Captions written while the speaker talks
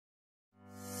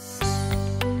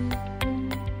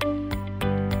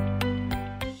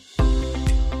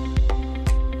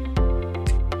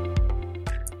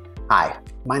Hi,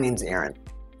 my name's Aaron,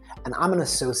 and I'm an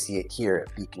associate here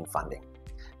at Beacon Funding.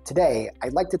 Today,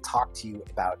 I'd like to talk to you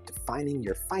about defining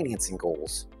your financing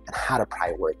goals and how to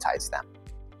prioritize them.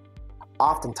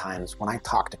 Oftentimes, when I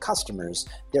talk to customers,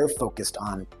 they're focused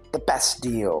on the best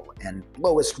deal and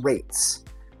lowest rates.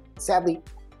 Sadly,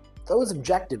 those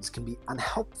objectives can be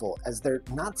unhelpful as they're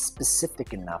not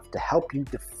specific enough to help you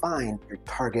define your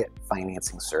target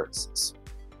financing services.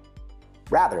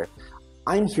 Rather,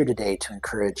 I'm here today to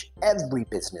encourage every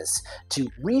business to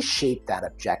reshape that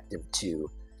objective to,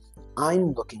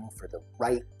 I'm looking for the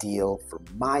right deal for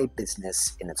my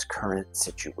business in its current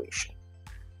situation.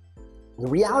 The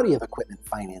reality of equipment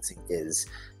financing is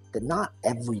that not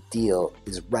every deal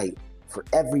is right for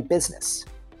every business.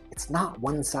 It's not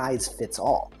one size fits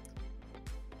all.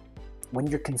 When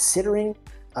you're considering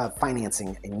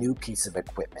financing a new piece of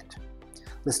equipment,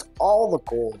 list all the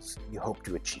goals you hope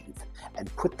to achieve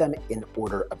and put them in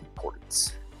order of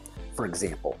importance. For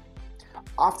example,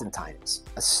 oftentimes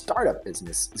a startup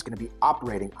business is going to be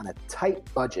operating on a tight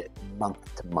budget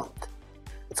month to month.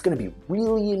 It's going to be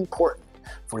really important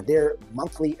for their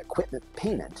monthly equipment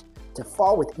payment to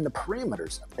fall within the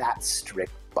parameters of that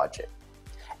strict budget.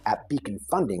 At Beacon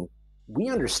Funding, we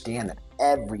understand that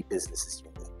every business is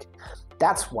unique.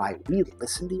 That's why we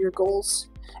listen to your goals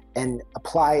and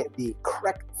apply the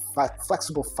correct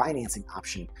flexible financing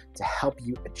option to help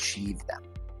you achieve them.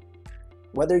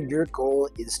 Whether your goal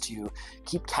is to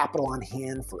keep capital on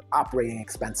hand for operating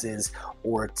expenses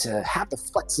or to have the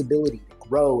flexibility to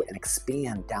grow and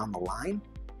expand down the line,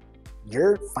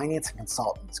 your financing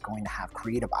consultant is going to have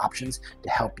creative options to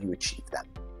help you achieve them.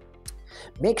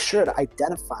 Make sure to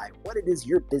identify what it is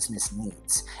your business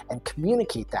needs and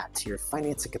communicate that to your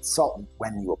financing consultant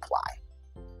when you apply.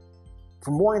 For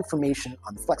more information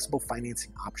on flexible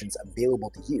financing options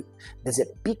available to you,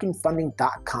 visit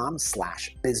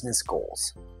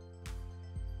beaconfunding.com/businessgoals.